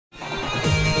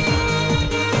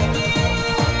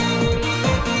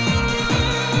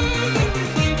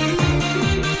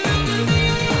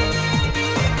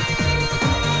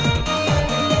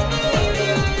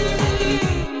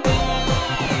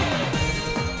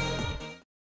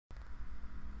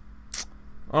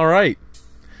Alright.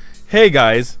 Hey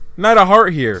guys, Knight of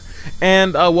Heart here,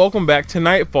 and welcome back to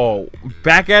Nightfall.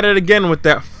 Back at it again with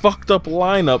that fucked up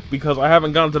lineup because I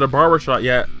haven't gone to the barbershop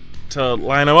yet to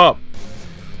line them up.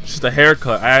 Just a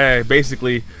haircut. I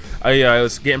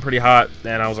was getting pretty hot,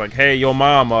 and I was like, hey, yo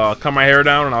mom, cut my hair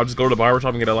down and I'll just go to the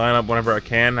barbershop and get a lineup whenever I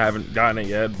can. I haven't gotten it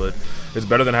yet, but it's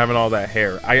better than having all that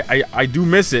hair. I do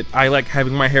miss it. I like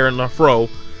having my hair in a fro,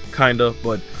 kinda,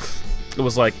 but it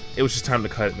was just time to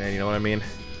cut it, man, you know what I mean?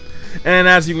 And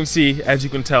as you can see, as you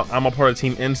can tell, I'm a part of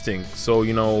Team Instinct. So,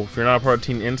 you know, if you're not a part of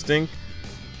Team Instinct,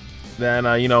 then,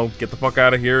 you know, get the fuck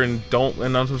out of here and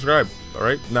unsubscribe,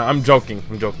 alright? No, I'm joking,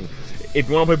 If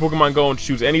you want to play Pokemon Go and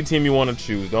choose any team you want to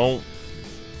choose, don't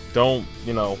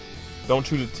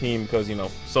choose a team because, you know,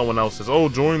 someone else says, oh,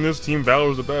 join this team,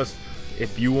 Valor's the best.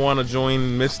 If you want to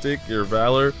join Mystic or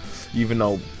Valor, even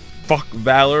though fuck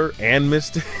Valor and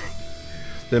Mystic,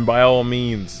 then by all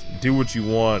means, do what you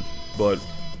want. But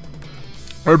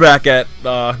we're back at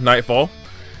Nightfall.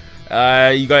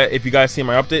 If you guys see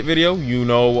my update video, you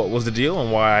know what was the deal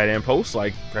and why I didn't post.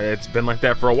 Like, it's been like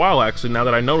that for a while, actually, now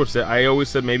that I noticed it. I always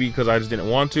said maybe because I just didn't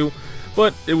want to,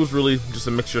 but it was really just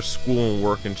a mixture of school and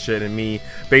work and shit, and me,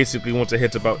 basically, once it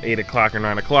hits about 8 o'clock or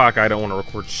 9 o'clock, I don't want to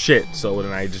record shit, so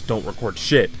then I just don't record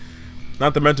shit.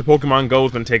 Not to mention Pokemon Go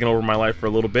has been taking over my life for a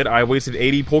little bit. I wasted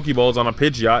 80 Pokeballs on a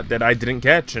Pidgeot that I didn't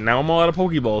catch, and now I'm all out of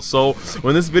Pokeballs. So,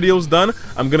 when this video's done,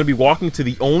 I'm going to be walking to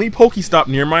the only Pokestop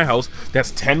near my house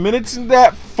that's 10 minutes in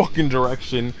that fucking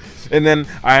direction, and then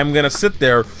I'm going to sit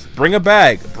there, bring a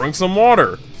bag, bring some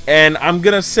water, and I'm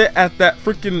going to sit at that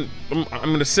freaking... I'm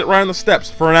going to sit right on the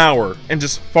steps for an hour and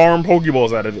just farm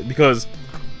Pokeballs out of it, because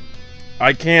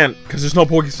I can't, because there's no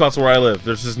Pokestops where I live.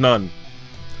 There's just none.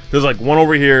 There's like one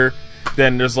over here.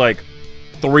 Then there's like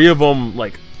 3 of them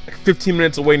like 15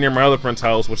 minutes away near my other friend's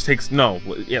house, which takes, like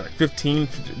 17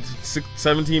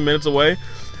 minutes away.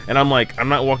 And I'm like, I'm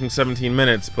not walking 17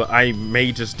 minutes, but I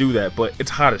may just do that. But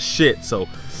it's hot as shit, so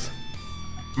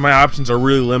my options are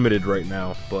really limited right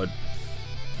now. But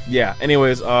yeah,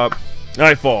 anyways,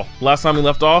 Nightfall. Last time we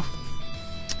left off,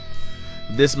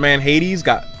 this man Hades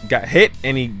got hit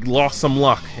and he lost some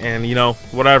luck. And, you know,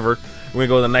 whatever. We're gonna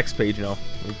go to the next page, you know.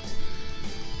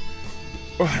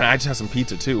 I just had some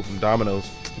pizza too from Domino's.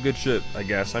 Good shit, I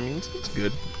guess. I mean, it's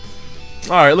good.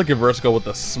 Alright, look at Versico with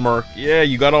the smirk. Yeah,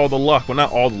 you got all the luck. Well,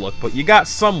 not all the luck, but you got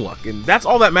some luck. And that's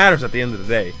all that matters at the end of the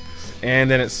day.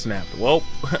 And then it snapped. Well,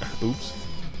 oops.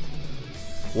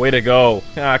 Way to go.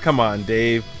 Ah, come on,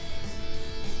 Dave.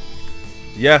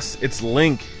 Yes, it's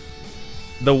Link.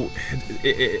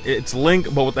 It's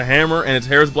Link, but with the hammer, and its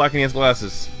hair is black and he has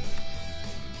glasses.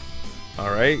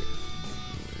 Alright.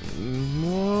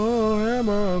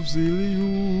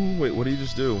 Wait, what did he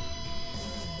just do?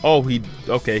 Oh,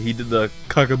 okay, he did the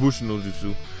Kakabushi no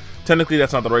Jutsu. Technically,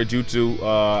 that's not the right jutsu.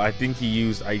 I think he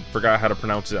used, I forgot how to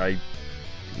pronounce it.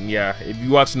 Yeah, if you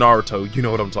watch Naruto, you know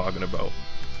what I'm talking about.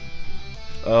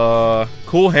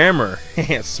 Cool hammer.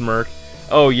 Smirk.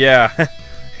 Oh, yeah.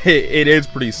 it is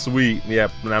pretty sweet. Yeah,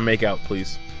 now make out,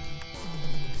 please.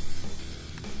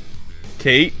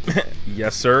 Kate?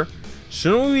 Yes, sir.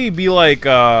 Shouldn't we be like,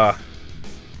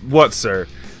 what, sir?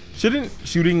 Shouldn't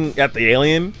shooting at the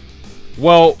alien?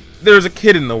 Well, there's a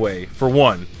kid in the way, for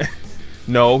one.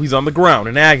 No, he's on the ground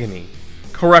in agony.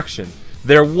 Correction,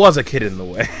 there was a kid in the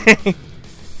way.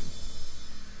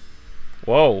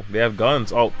 Whoa, they have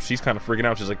guns. Oh, she's kind of freaking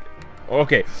out. She's like,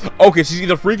 okay, she's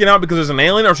either freaking out because there's an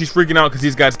alien or she's freaking out because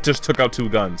these guys just took out 2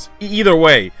 guns. Either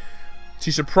way,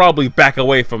 she should probably back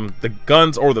away from the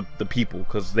guns or the people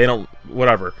because they don't,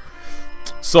 whatever.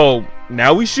 So,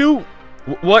 now we shoot?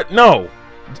 What? No.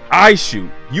 I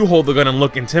shoot. You hold the gun and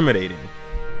look intimidating.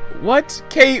 What?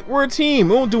 Kate, we're a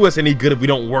team. It won't do us any good if we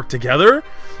don't work together.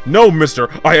 No, mister.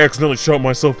 I accidentally shot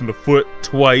myself in the foot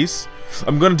twice.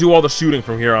 I'm gonna do all the shooting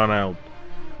from here on out.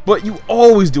 But you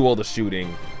always do all the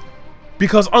shooting.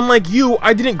 Because unlike you,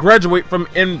 I didn't graduate from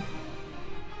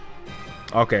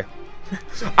Okay.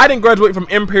 I didn't graduate from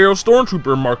Imperial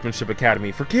Stormtrooper Marksmanship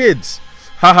Academy for kids.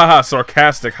 Ha ha ha,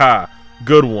 sarcastic ha.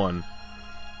 Good one.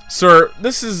 Sir,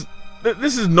 this is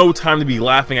no time to be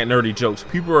laughing at nerdy jokes.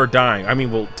 People are dying. I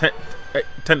mean, well,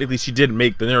 technically she did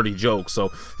make the nerdy joke,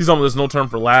 so there's no term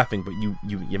for laughing, but you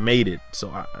made it, so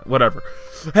whatever.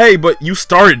 Hey, but you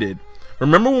started it.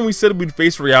 Remember when we said we'd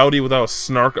face reality without a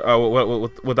snark,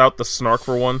 without the snark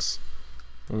for once?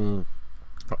 Ew,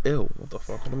 what the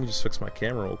fuck? Let me just fix my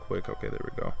camera real quick. Okay, there we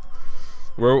go.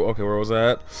 Where was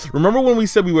that? Remember when we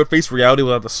said we would face reality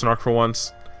without the snark for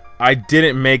once? I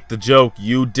didn't make the joke.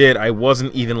 You did. I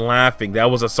wasn't even laughing.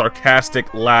 That was a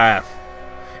sarcastic laugh.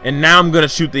 And now I'm gonna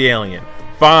shoot the alien.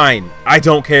 Fine. I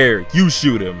don't care. You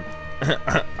shoot him.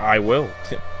 I will.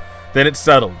 Then it's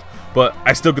settled. But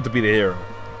I still get to be the hero.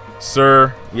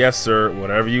 Sir, yes sir,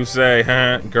 whatever you say,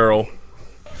 girl.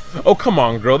 Oh, come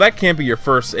on, girl, that can't be your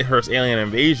first alien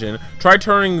invasion. Try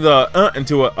turning the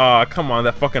into a, come on,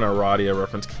 that fucking Aradia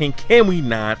reference. Can we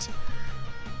not?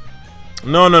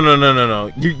 No.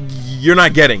 You're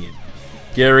not getting it.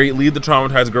 Gary, leave the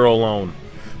traumatized girl alone.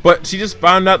 But she just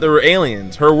found out there were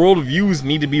aliens. Her worldviews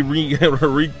need to be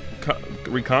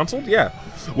reconsulted? Yeah.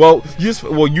 Well, you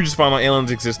just found out aliens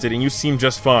existed and you seem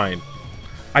just fine.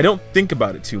 I don't think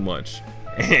about it too much.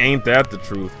 Ain't that the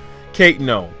truth? Kate,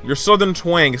 no. Your southern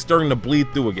twang is starting to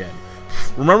bleed through again.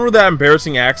 Remember that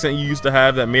embarrassing accent you used to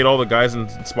have that made all the guys in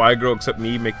Spy Girl except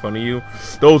me make fun of you?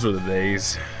 Those were the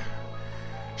days.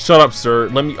 Shut up, sir.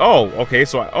 Let me. Oh, okay.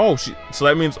 So so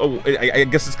that means. Oh, I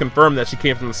guess it's confirmed that she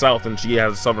came from the south and she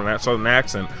has a southern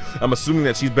accent. I'm assuming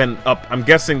that she's been up. I'm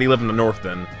guessing they live in the north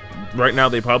then. Right now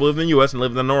they probably live in the U.S. and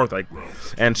live in the north.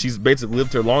 And she's basically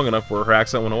lived here long enough where her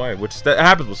accent went away, which that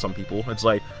happens with some people. It's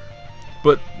like.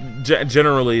 But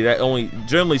generally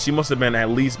she must have been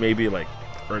at least maybe like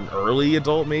an early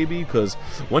adult maybe, because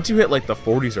once you hit like the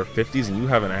 40s or 50s and you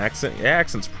have an accent, your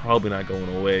accent's probably not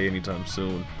going away anytime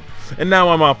soon. And now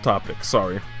I'm off topic,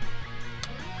 sorry.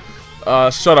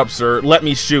 Shut up, sir. Let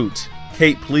me shoot.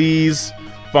 Kate, please.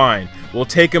 Fine. We'll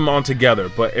take them on together,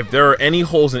 but if there are any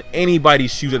holes in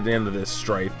anybody's shoes at the end of this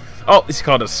strife, oh, it's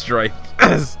called a strife,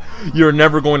 you're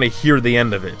never going to hear the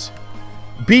end of it.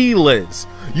 B. Liz,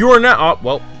 you are now. Oh,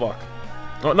 well, fuck.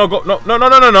 Oh, no, go.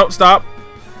 No, stop.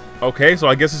 Okay, so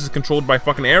I guess this is controlled by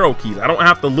fucking arrow keys. I don't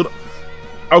have to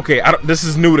Okay, this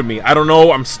is new to me. I don't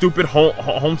know. I'm stupid.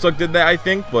 Homestuck did that, I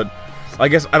think, but I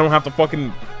guess I don't have to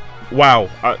fucking. Wow.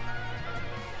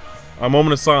 A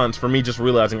moment of silence for me just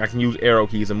realizing I can use arrow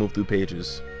keys and move through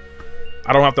pages.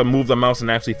 I don't have to move the mouse and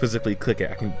actually physically click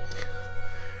it. I can.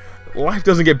 Life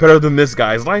doesn't get better than this,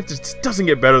 guys. Life just doesn't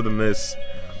get better than this.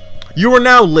 You are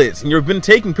now Liz, and you've been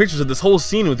taking pictures of this whole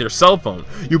scene with your cell phone.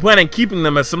 You plan on keeping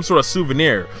them as some sort of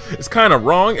souvenir. It's kind of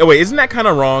wrong. Oh wait, isn't that kind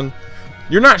of wrong?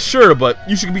 You're not sure, but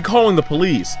you should be calling the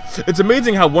police. It's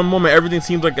amazing how one moment everything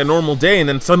seems like a normal day, and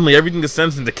then suddenly everything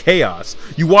descends into chaos.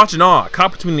 You watch in awe,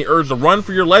 caught between the urge to run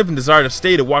for your life and desire to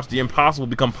stay to watch the impossible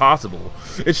become possible.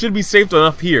 It should be safe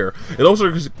enough here. It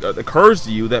also occurs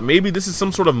to you that maybe this is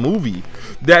some sort of movie.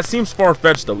 That seems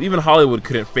far-fetched, though. Even Hollywood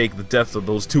couldn't fake the deaths of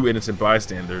those two innocent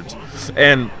bystanders.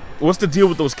 And what's the deal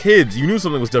with those kids? You knew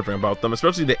something was different about them,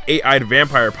 especially the 8-eyed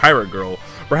vampire pirate girl.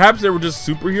 Perhaps they were just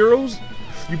superheroes?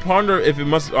 You ponder if it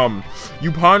must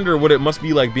you ponder what it must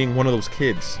be like being one of those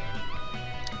kids.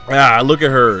 Ah, look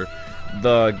at her.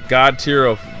 The god tier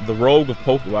of the rogue of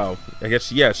Poke. Wow. I guess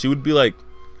she would be like,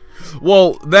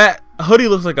 well, that hoodie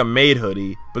looks like a maid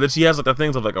hoodie, but then she has like the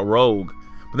things of like a rogue.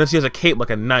 But then she has a cape like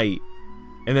a knight.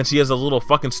 And then she has a little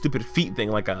fucking stupid feet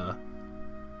thing like a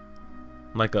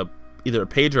either a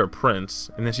page or a prince,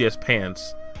 and then she has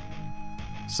pants.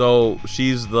 So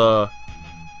she's the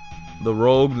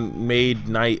rogue maid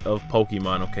knight of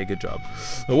Pokemon. Okay, good job.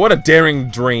 What a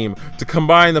daring dream to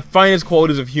combine the finest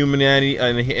qualities of humanity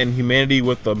and humanity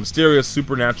with the mysterious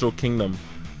supernatural kingdom.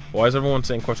 Why is everyone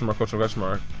saying question mark, question mark, question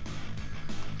mark?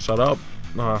 Shut up.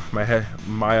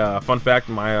 Fun fact,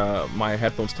 my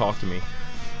headphones talk to me.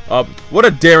 What a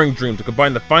daring dream to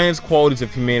combine the finest qualities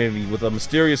of humanity with a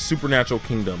mysterious supernatural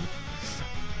kingdom.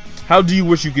 How do you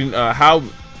wish you can,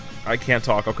 I can't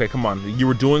talk. Okay, come on. You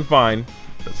were doing fine.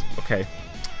 Okay.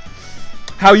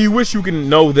 How you wish you can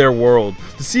know their world.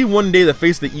 To see one day the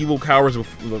face of the evil cowers oh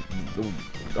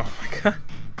my god.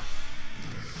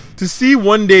 To see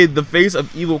one day the face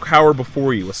of evil cower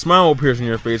before you. A smile appears on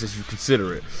your face as you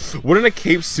consider it. Wouldn't a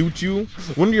cape suit you?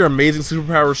 Wouldn't your amazing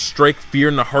superpowers strike fear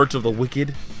in the hearts of the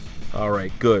wicked?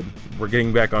 Alright, good. We're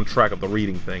getting back on track of the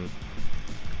reading thing.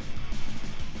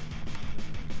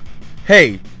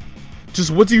 Hey! Just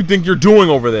what do you think you're doing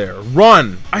over there?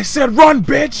 Run! I said run,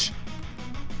 bitch!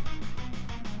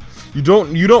 You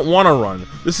don't want to run.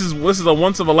 This is a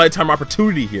once of a lifetime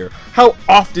opportunity here. How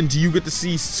often do you get to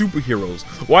see superheroes?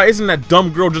 Why isn't that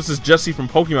dumb girl just as Jessie from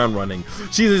Pokemon running?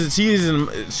 She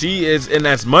is in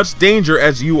as much danger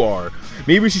as you are.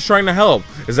 Maybe she's trying to help.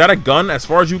 Is that a gun? As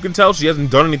far as you can tell, she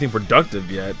hasn't done anything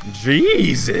productive yet.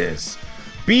 Jesus.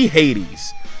 Be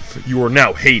Hades. You are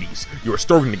now Hades. You are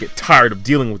starting to get tired of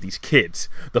dealing with these kids.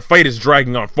 The fight is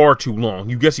dragging on far too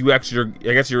long. I guess you're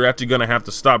actually gonna have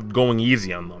to stop going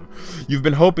easy on them. You've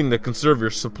been hoping to conserve your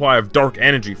supply of dark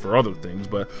energy for other things,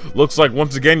 but looks like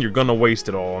once again you're gonna waste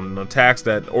it all on attacks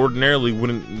that ordinarily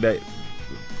wouldn't. But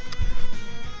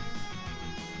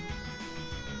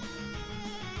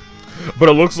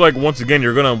it looks like once again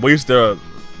you're gonna waste a.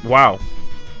 Wow.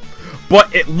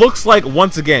 But it looks like,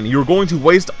 once again, you're going to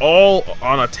waste all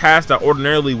on a task that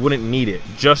ordinarily wouldn't need it.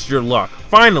 Just your luck.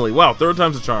 Finally! Wow, 3rd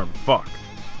time's a charm. Fuck.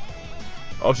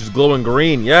 Oh, she's glowing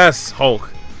green. Yes,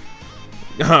 Hulk.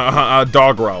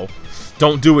 Dogro.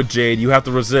 Don't do it, Jade. You have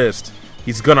to resist.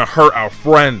 He's gonna hurt our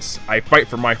friends. I fight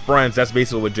for my friends. That's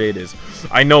basically what Jade is.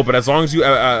 I know, but as long as you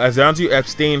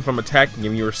abstain from attacking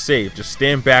him, you're safe. Just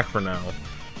stand back for now.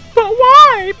 But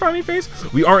why, frowny face?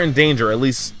 We aren't in danger. At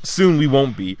least soon we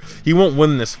won't be. He won't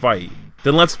win this fight.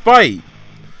 Then let's fight.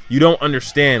 You don't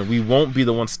understand. We won't be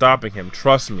the one stopping him.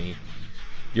 Trust me.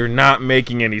 You're not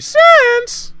making any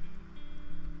sense.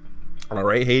 All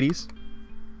right, Hades.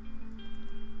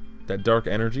 That dark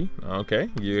energy. Okay,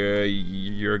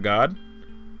 you're a god.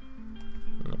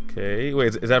 Okay,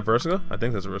 wait, is that Versiga? I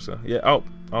think that's Versiga. Yeah.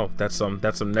 Oh, that's some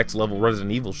next level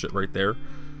Resident Evil shit right there.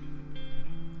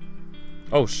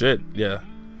 Oh shit, yeah.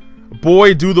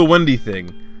 Boy, do the windy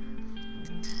thing.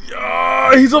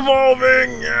 He's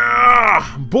evolving.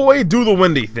 Yeah. Boy, do the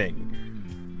windy thing.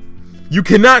 You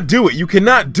cannot do it. You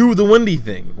cannot do the windy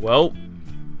thing. Well.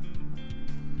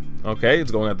 Okay,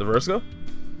 it's going at the Versiga.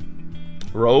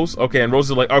 Rose? Okay, and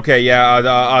Rose is like, okay,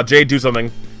 yeah, Jade, do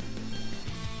something.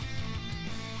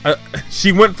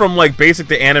 She went from, like, basic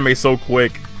to anime so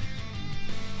quick.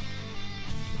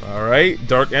 Alright,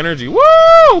 dark energy.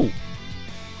 Woo!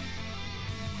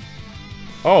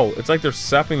 Oh, it's like they're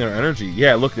sapping their energy.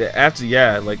 Yeah, look, actually,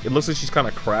 yeah, like, it looks like she's kind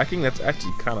of cracking. That's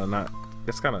actually kind of not,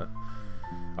 that's kind of...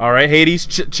 Alright, Hades,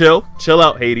 chill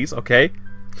out, Hades, okay?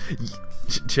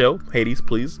 Chill, Hades,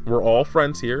 please. We're all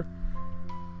friends here.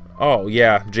 Oh,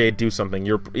 yeah, Jade, do something.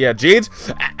 Yeah, Jade's,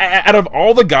 out of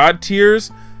all the god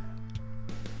tiers...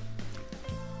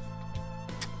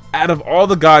 Out of all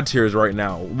the god tiers right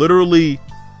now, literally,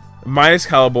 minus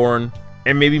Caliborn,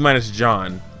 and maybe minus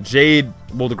John, Jade,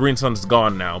 well, the Green Sun's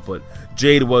gone now, but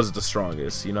Jade was the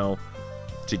strongest, you know?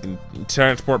 She can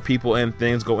transport people and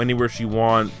things, go anywhere she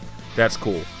wants. That's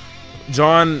cool.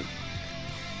 John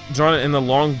in the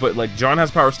long, but, like, John has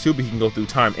powers too, but he can go through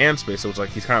time and space, so it's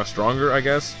like he's kind of stronger, I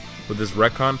guess, with his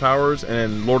retcon powers. And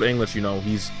then Lord English, you know,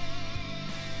 he's...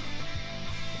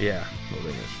 Yeah, Lord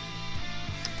English.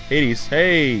 Hades,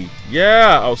 hey!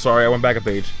 Yeah! Oh, sorry, I went back a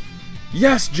page.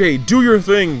 Yes, Jade, do your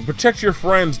thing! Protect your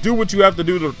friends! Do what you have to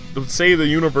do to save the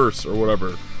universe, or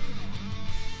whatever.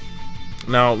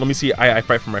 Now, let me see, I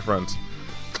fight for my friends.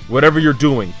 Whatever you're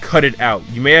doing, cut it out.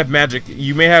 You may have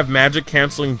magic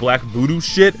canceling black voodoo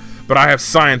shit, but I have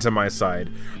science on my side.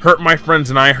 Hurt my friends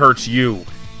and I hurt you.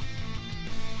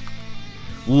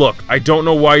 Look, I don't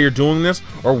know why you're doing this,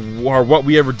 or what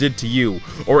we ever did to you,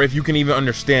 or if you can even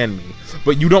understand me.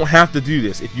 But you don't have to do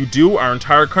this. If you do, our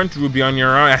entire country would be on your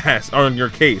ass, on your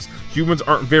case. Humans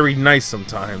aren't very nice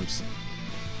sometimes.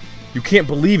 You can't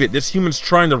believe it. This human's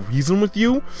trying to reason with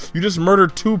you. You just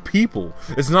murdered 2 people.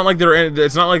 It's not like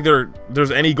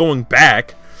there's any going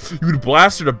back. You'd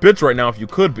blast her to bits right now if you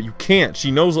could, but you can't.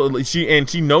 She knows.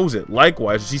 She knows it.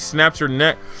 Likewise, if she snaps your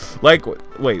neck.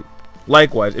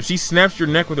 Likewise, if she snaps your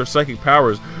neck with her psychic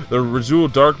powers, the residual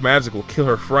dark magic will kill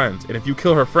her friends. And if you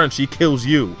kill her friends, she kills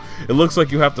you. It looks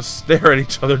like you have to stare at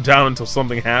each other down until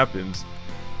something happens.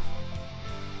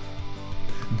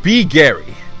 Be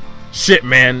Gary. Shit,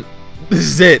 man. This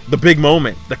is it. The big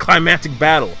moment. The climactic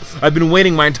battle. I've been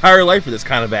waiting my entire life for this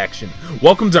kind of action.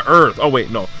 Welcome to Earth. Oh, wait,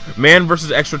 no. Man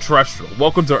versus extraterrestrial.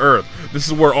 Welcome to Earth. This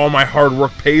is where all my hard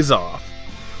work pays off.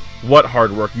 What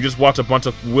hard work? You just watch a bunch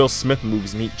of Will Smith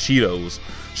movies and eat Cheetos.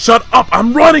 Shut up!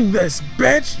 I'm running this,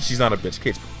 bitch! She's not a bitch.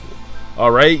 Kate's cool.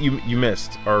 Alright, you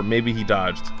missed. Or maybe he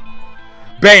dodged.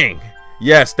 Bang!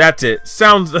 Yes, that's it.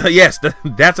 Sounds... yes,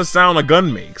 that's a sound a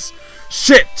gun makes.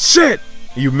 Shit! Shit!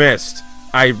 You missed.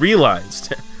 I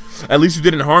realized. At least you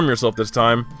didn't harm yourself this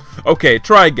time. Okay,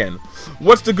 try again.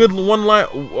 What's the good one line...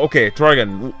 Okay, try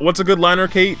again. What's a good liner,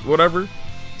 Kate? Whatever?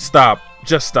 Stop.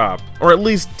 Just stop. Or at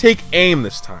least take aim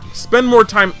this time. Spend more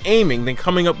time aiming than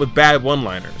coming up with bad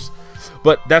one-liners.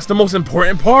 But that's the most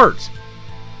important part.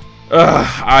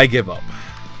 Ugh, I give up.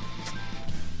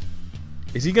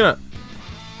 Is he gonna...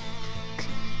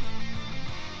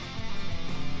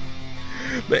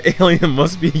 The alien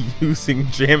must be using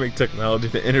jamming technology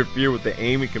to interfere with the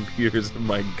aiming computers in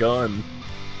my gun.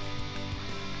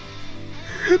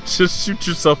 Just shoot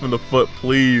yourself in the foot,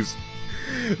 please.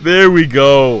 There we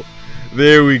go.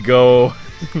 There we go.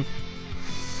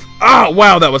 Ah,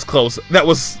 wow, that was close. That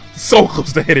was so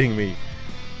close to hitting me.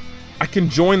 I can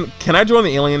join... Can I join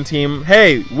the alien team?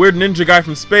 Hey, weird ninja guy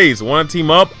from space. Want to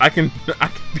team up? I can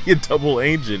be a double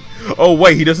agent. Oh,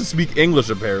 wait, he doesn't speak English,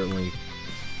 apparently.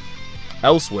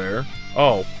 Elsewhere?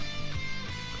 Oh. What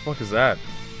the fuck is that?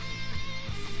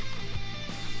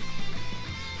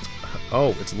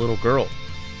 Oh, it's a little girl.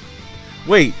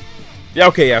 Wait. Yeah,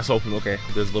 okay, yeah, so, okay.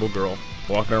 There's a little girl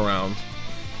walking around.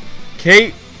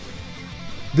 Kate?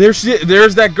 There's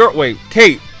that girl. Wait,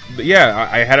 Kate. Yeah,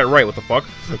 I had it right. What the fuck?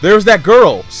 There's that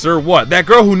girl. Sir, what? That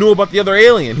girl who knew about the other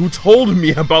alien, who told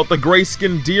me about the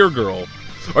gray-skinned deer girl.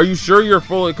 Are you sure you're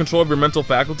fully in control of your mental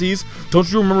faculties? Don't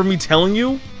you remember me telling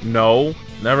you? No.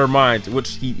 Never mind.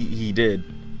 Which he did.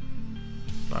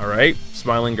 Alright.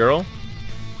 Smiling girl.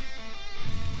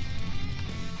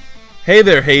 Hey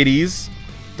there, Hades. ...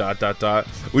 What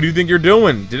do you think you're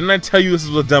doing? Didn't I tell you this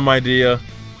was a dumb idea?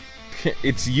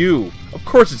 It's you. Of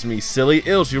course it's me, silly.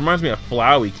 Ill, she reminds me of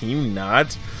Flowey. Can you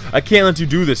not? I can't let you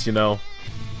do this, you know.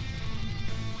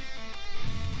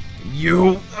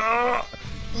 You.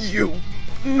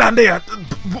 Nandea.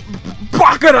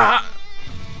 Bakara.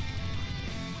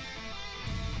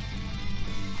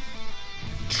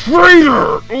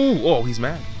 Traitor! Ooh, oh, he's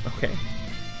mad. Okay.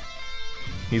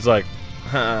 He's like,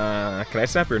 can I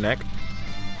snap your neck?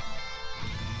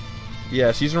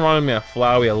 Yeah, she's reminding me of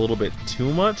Flowey a little bit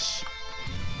too much.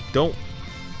 Don't.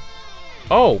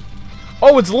 Oh,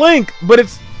 it's Link, but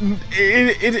it's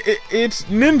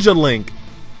Ninja Link.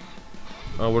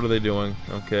 Oh, what are they doing?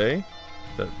 Okay.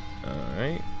 All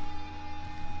right.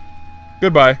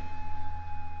 Goodbye.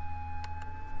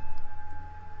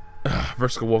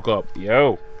 Verska woke up.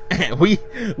 Yo, we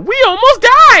almost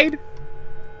died.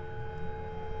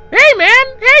 Hey man,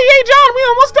 hey John, we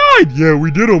almost died. Yeah, we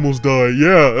did almost die.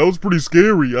 Yeah, that was pretty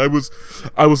scary. I was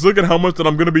thinking how much that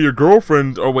I'm gonna be your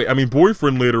girlfriend, or wait, I mean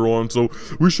boyfriend later on. So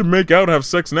we should make out, have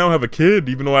sex now, have a kid.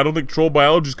 Even though I don't think troll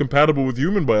biology is compatible with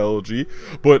human biology,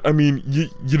 but I mean,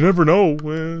 you never know.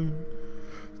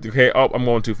 Okay, oh, I'm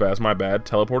going too fast. My bad.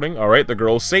 Teleporting. All right, the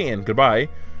girl's Satan. Goodbye.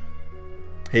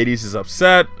 Hades is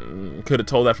upset. Could have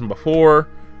told that from before.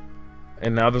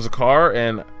 And now there's a car.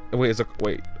 And wait,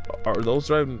 are those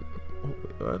driving? Oh,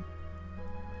 wait, what?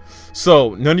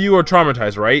 So none of you are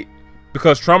traumatized, right?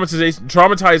 Because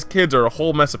traumatized kids are a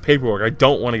whole mess of paperwork. I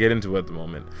don't want to get into it at the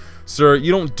moment, sir.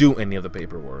 You don't do any of the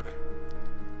paperwork.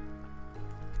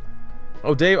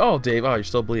 Oh, Dave. Oh, you're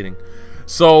still bleeding.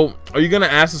 So, are you gonna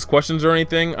ask us questions or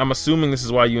anything? I'm assuming this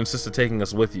is why you insisted taking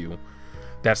us with you.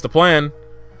 That's the plan.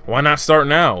 Why not start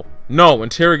now? No,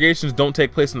 interrogations don't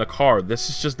take place in the car. This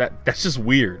is just that's just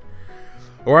weird.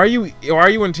 Or are you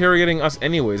interrogating us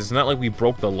anyways? It's not like we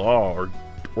broke the law,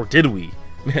 or did we?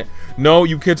 No,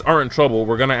 you kids aren't in trouble.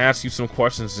 We're gonna ask you some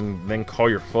questions and then call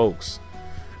your folks.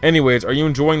 Anyways, are you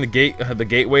enjoying the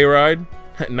gateway ride?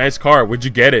 Nice car. Where'd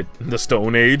you get it? The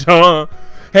Stone Age, huh?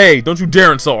 Hey, don't you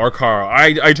dare insult our car.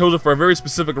 I chose it for a very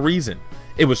specific reason.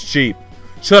 It was cheap.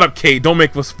 Shut up, Kate. Don't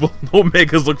make us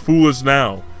look foolish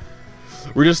now.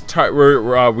 We just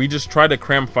tried to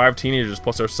cram 5 teenagers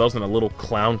plus ourselves in a little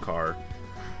clown car.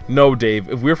 No, Dave.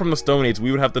 If we were from the Stone Age,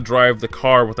 we would have to drive the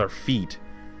car with our feet.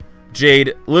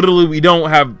 Jade, literally, we don't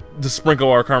have to sprinkle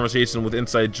our conversation with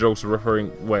inside jokes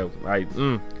referring. Well,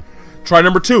 try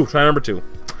number two. Try number 2.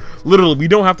 Literally, we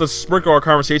don't have to sprinkle our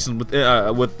conversations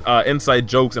with inside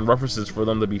jokes and references for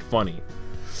them to be funny.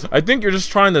 I think you're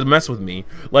just trying to mess with me.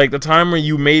 Like the time where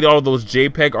you made all those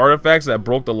JPEG artifacts that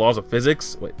broke the laws of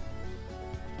physics. Wait.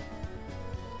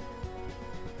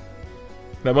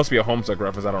 That must be a Homesick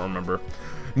reference, I don't remember.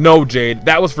 No, Jade,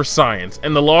 that was for science.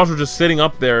 And the laws were just sitting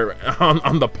up there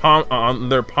on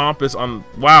their pompous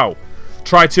wow.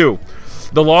 Try 2.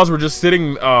 The laws were just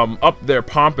sitting up there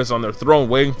pompous on their throne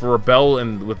waiting for Rebel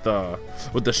and with the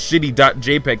shitty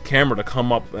 .jpeg camera to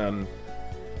come up and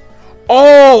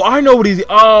oh, I know what he's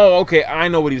okay, I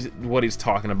know what he's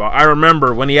talking about. I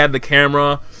remember when he had the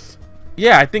camera.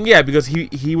 Yeah, I think because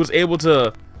he was able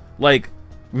to like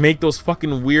make those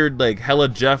fucking weird like hella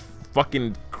Jeff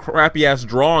fucking crappy ass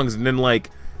drawings and then like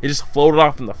it just floated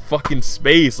off in the fucking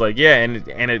space like yeah, and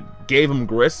it gave him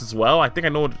grist as well. I think I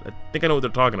know what they're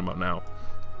talking about now.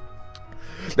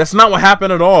 That's not what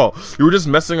happened at all. You were just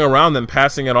messing around and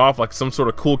passing it off like some sort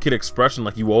of cool kid expression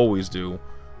like you always do.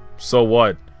 So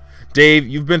what? Dave,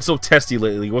 you've been so testy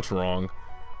lately. What's wrong?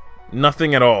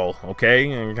 Nothing at all,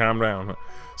 okay? And calm down.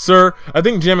 Sir, I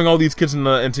think jamming all these kids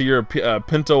into your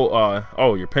Pinto,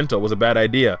 your Pinto was a bad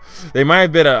idea. They might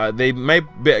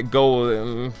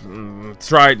go,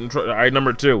 try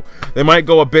number 2. They might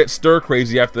go a bit stir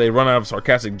crazy after they run out of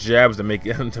sarcastic jabs to make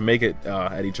it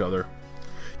at each other.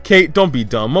 Kate, don't be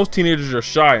dumb. Most teenagers are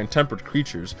shy and tempered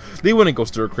creatures. They wouldn't go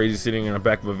stir crazy sitting in the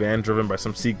back of a van driven by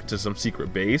some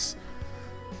secret base.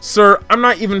 Sir, I'm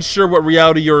not even sure what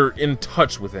reality you're in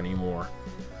touch with anymore.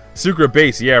 Secret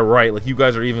base, yeah, right. Like you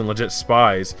guys are even legit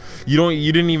spies. You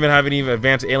didn't even have any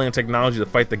advanced alien technology to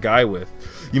fight the guy with.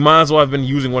 You might as well have been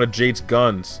using one of Jade's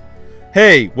guns.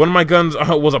 Hey, one of my guns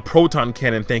was a proton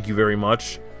cannon, thank you very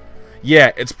much.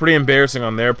 Yeah, it's pretty embarrassing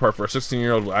on their part for a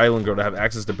 16-year-old island girl to have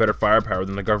access to better firepower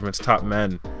than the government's top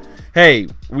men. Hey,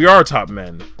 we are top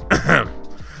men.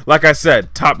 Like I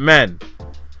said, top men.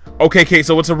 Okay, Kate,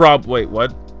 so what's a rob? Wait,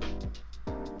 what?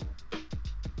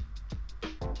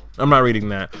 I'm not reading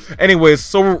that. Anyways,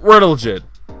 so we're legit.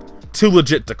 Too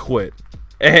legit to quit.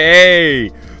 Hey,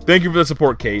 thank you for the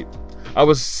support, Kate. I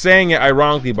was saying it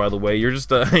ironically, by the way. You're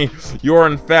just you are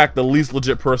in fact the least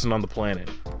legit person on the planet.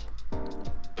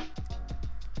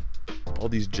 All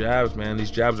these jabs, man.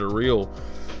 These jabs are real.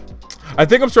 I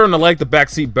think I'm starting to like the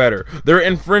backseat better. They're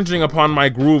infringing upon my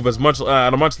groove at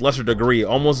a much lesser degree,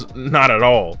 almost not at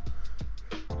all.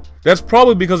 That's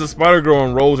probably because the Spider-Girl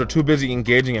and Rose are too busy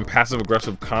engaging in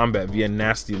passive-aggressive combat via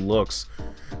nasty looks.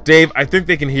 Dave, I think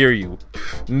they can hear you.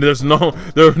 They're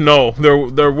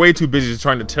way too busy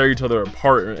trying to tear each other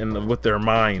apart with their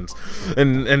minds,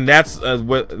 and that's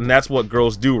what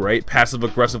girls do, right?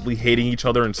 Passive-aggressively hating each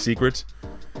other in secret.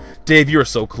 Dave, you're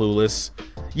so clueless.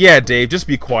 Yeah, Dave, just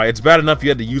be quiet. It's bad enough you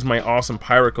had to use my awesome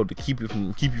pirate coat to keep you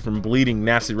from bleeding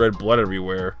nasty red blood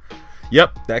everywhere.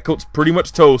 Yep, that coat's pretty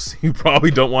much toast. You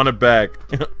probably don't want it back.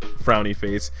 Frowny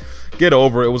face. Get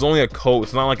over it. It was only a coat.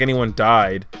 It's not like anyone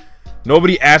died.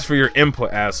 Nobody asked for your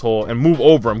input, asshole. And move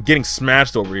over. I'm getting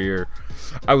smashed over here.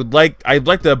 I'd like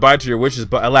to abide to your wishes,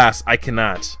 but alas, I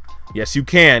cannot. Yes, you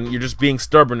can. You're just being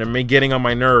stubborn and getting on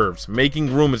my nerves.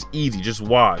 Making room is easy. Just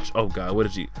watch. Oh god, what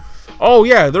did she? Oh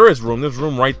yeah, there is room. There's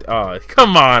room right.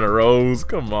 Come on, Rose.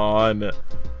 Come on.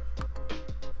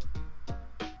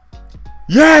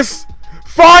 Yes.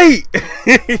 Fight!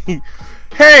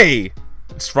 Hey!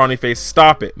 It's frowny face.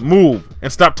 Stop it. Move. And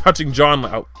stop touching John.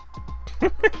 Oh.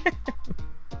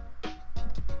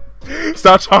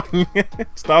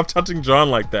 Stop touching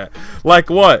John like that. Like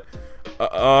what?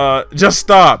 Just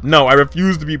stop. No, I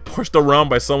refuse to be pushed around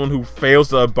by someone who fails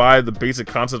to abide the basic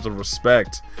concepts of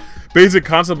respect. Basic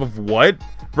concept of what?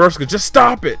 Verska, just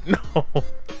stop it. No.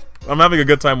 I'm having a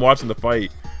good time watching the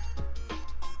fight.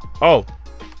 Oh.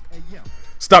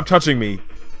 Stop touching me.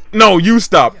 No, you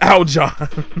stop. Ow, John.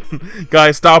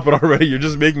 Guys, stop it already. You're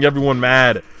just making everyone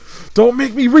mad. Don't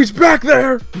make me reach back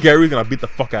there. Gary's gonna beat the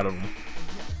fuck out of him.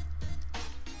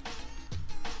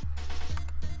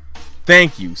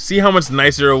 Thank you. See how much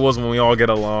nicer it was when we all get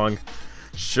along?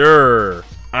 Sure.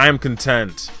 I'm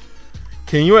content.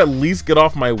 Can you at least get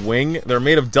off my wing? They're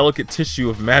made of delicate tissue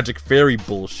of magic fairy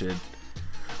bullshit.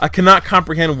 I cannot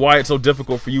comprehend why it's so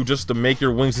difficult for you just to make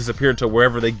your wings disappear to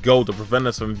wherever they go to prevent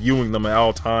us from viewing them at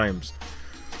all times.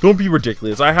 Don't be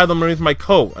ridiculous. I had them underneath my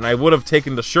coat, and I would have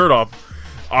taken the shirt off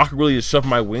awkwardly to shove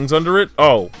my wings under it.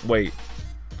 Oh, wait.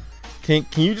 Can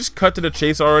you just cut to the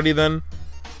chase already then?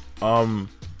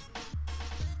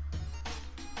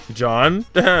 John?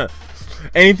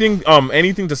 anything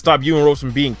to stop you and Rose from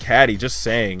being catty, just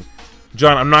saying.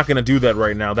 John, I'm not gonna do that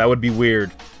right now. That would be weird.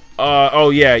 Oh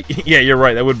yeah, you're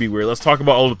right. That would be weird. Let's talk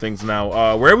about other things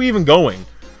now. Where are we even going?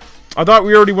 I thought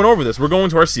we already went over this. We're going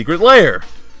to our secret lair.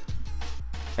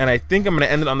 And I think I'm going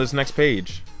to end it on this next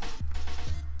page.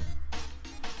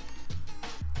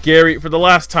 Gary, for the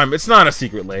last time, it's not a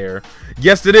secret lair.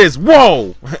 Yes, it is.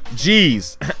 Whoa!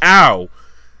 Jeez. Ow.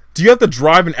 Do you have to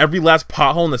drive in every last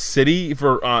pothole in the city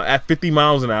for at 50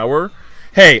 miles an hour?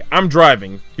 Hey, I'm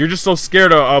driving. You're just so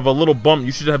scared of a little bump.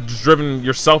 You should have just driven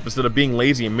yourself instead of being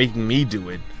lazy and making me do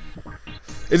it.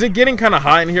 Is it getting kind of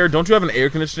hot in here? Don't you have an air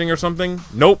conditioning or something?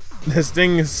 Nope. This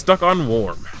thing is stuck on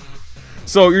warm.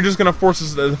 So you're just gonna force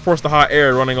the hot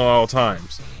air running at all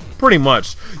times. Pretty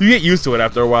much. You get used to it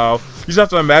after a while. You just have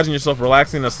to imagine yourself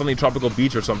relaxing in a sunny tropical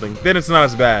beach or something. Then it's not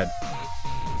as bad.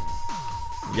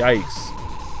 Yikes.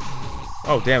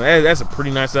 Oh damn, that's a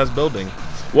pretty nice ass building.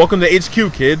 Welcome to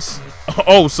HQ, kids.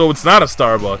 Oh, so it's not a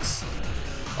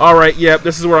Starbucks. Alright, yep,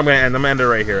 this is where I'm gonna end. I'm gonna end it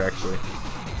right here, actually.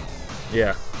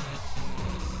 Yeah.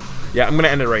 Yeah, I'm gonna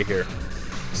end it right here.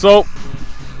 So,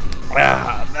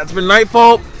 that's been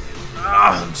Nightfall.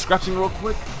 I'm scratching real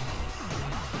quick.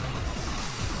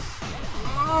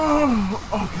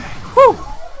 Okay. Whew.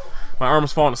 My arm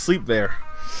was falling asleep there.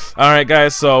 Alright,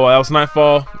 guys, so that was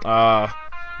Nightfall.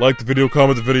 Like the video,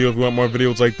 comment the video if you want more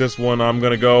videos like this one. I'm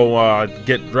gonna go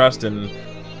get dressed and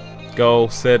go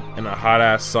sit in a hot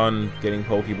ass sun getting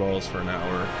Pokeballs for an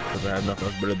hour because I have nothing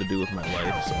else better to do with my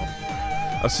life. So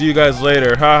I'll see you guys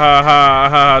later. Ha ha ha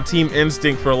ha. Team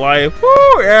Instinct for life.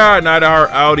 Woo! Yeah,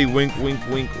 Nightheart, Audi, wink, wink,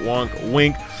 wink, wonk,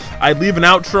 wink. I'd leave an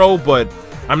outro, but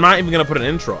I'm not even gonna put an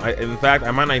intro. In fact,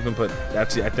 I might not even put.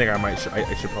 Actually, I think I might.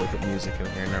 I should probably put music in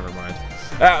here. Never mind.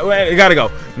 I gotta go.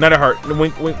 Nightheart,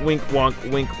 wink, wink, wink,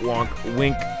 wonk, wink, wonk,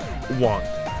 wink, wonk,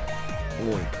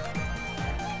 wink.